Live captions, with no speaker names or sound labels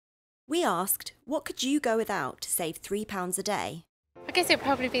We asked, what could you go without to save £3 a day? I guess it'd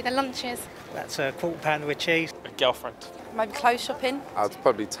probably be the lunches. That's a £1/4 with cheese. A girlfriend. Maybe clothes shopping. I'd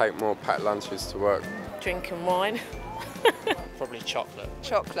probably take more packed lunches to work. Drink and wine. Probably chocolate.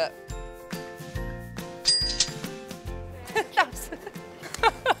 Chocolate.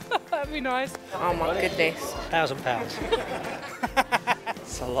 That'd be nice. Oh my goodness. £1,000.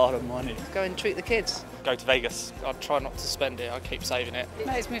 It's a lot of money. Go and treat the kids. Go to Vegas. I'd try not to spend it, I'd keep saving it.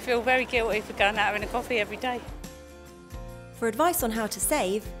 Makes me feel very guilty for going out having a coffee every day. For advice on how to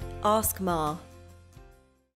save, ask Ma.